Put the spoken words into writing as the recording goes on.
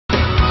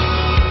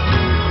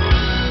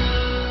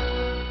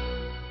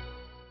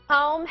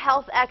home,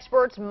 health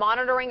experts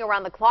monitoring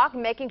around the clock,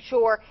 making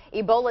sure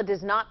Ebola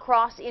does not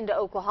cross into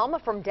Oklahoma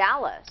from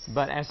Dallas.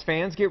 But as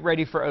fans get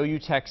ready for OU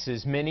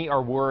Texas, many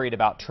are worried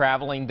about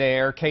traveling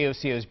there.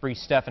 KOCO's Bree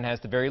Steffen has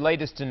the very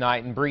latest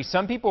tonight. And Bree,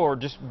 some people are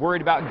just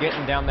worried about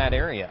getting down that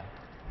area.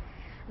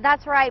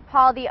 That's right,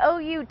 Paul. The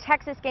OU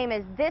Texas game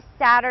is this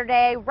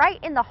Saturday, right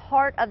in the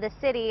heart of the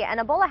city, and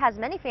Ebola has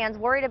many fans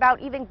worried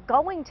about even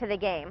going to the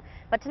game.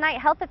 But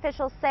tonight, health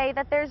officials say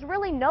that there's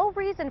really no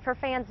reason for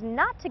fans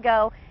not to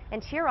go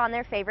and cheer on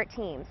their favorite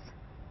teams.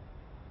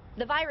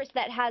 The virus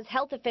that has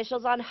health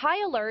officials on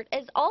high alert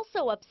is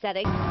also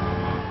upsetting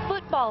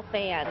football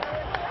fans.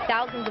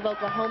 Thousands of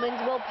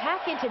Oklahomans will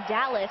pack into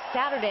Dallas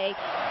Saturday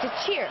to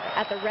cheer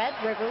at the Red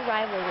River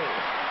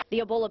rivalry. The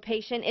Ebola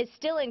patient is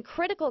still in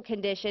critical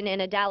condition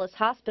in a Dallas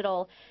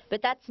hospital,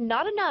 but that's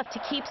not enough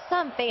to keep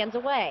some fans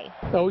away.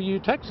 OU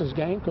Texas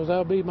game, because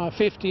that'll be my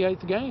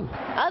 58th game.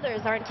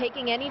 Others aren't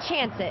taking any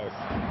chances.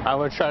 I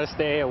would try to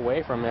stay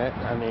away from it.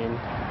 I mean,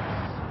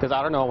 because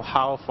I don't know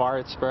how far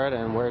it's spread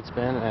and where it's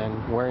been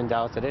and where in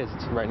Dallas it is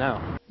right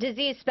now.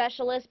 Disease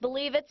specialists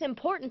believe it's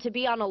important to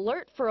be on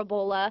alert for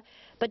Ebola,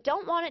 but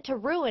don't want it to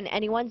ruin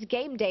anyone's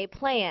game day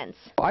plans.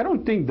 I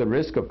don't think the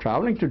risk of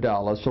traveling to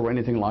Dallas or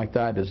anything like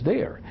that is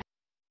there.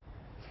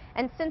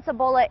 And since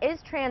Ebola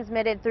is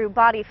transmitted through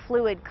body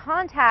fluid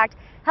contact,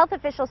 health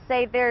officials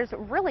say there's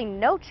really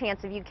no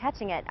chance of you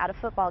catching it at a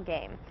football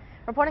game.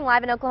 Reporting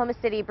live in Oklahoma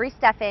City, Bree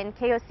Steffen,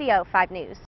 KOCO 5 News.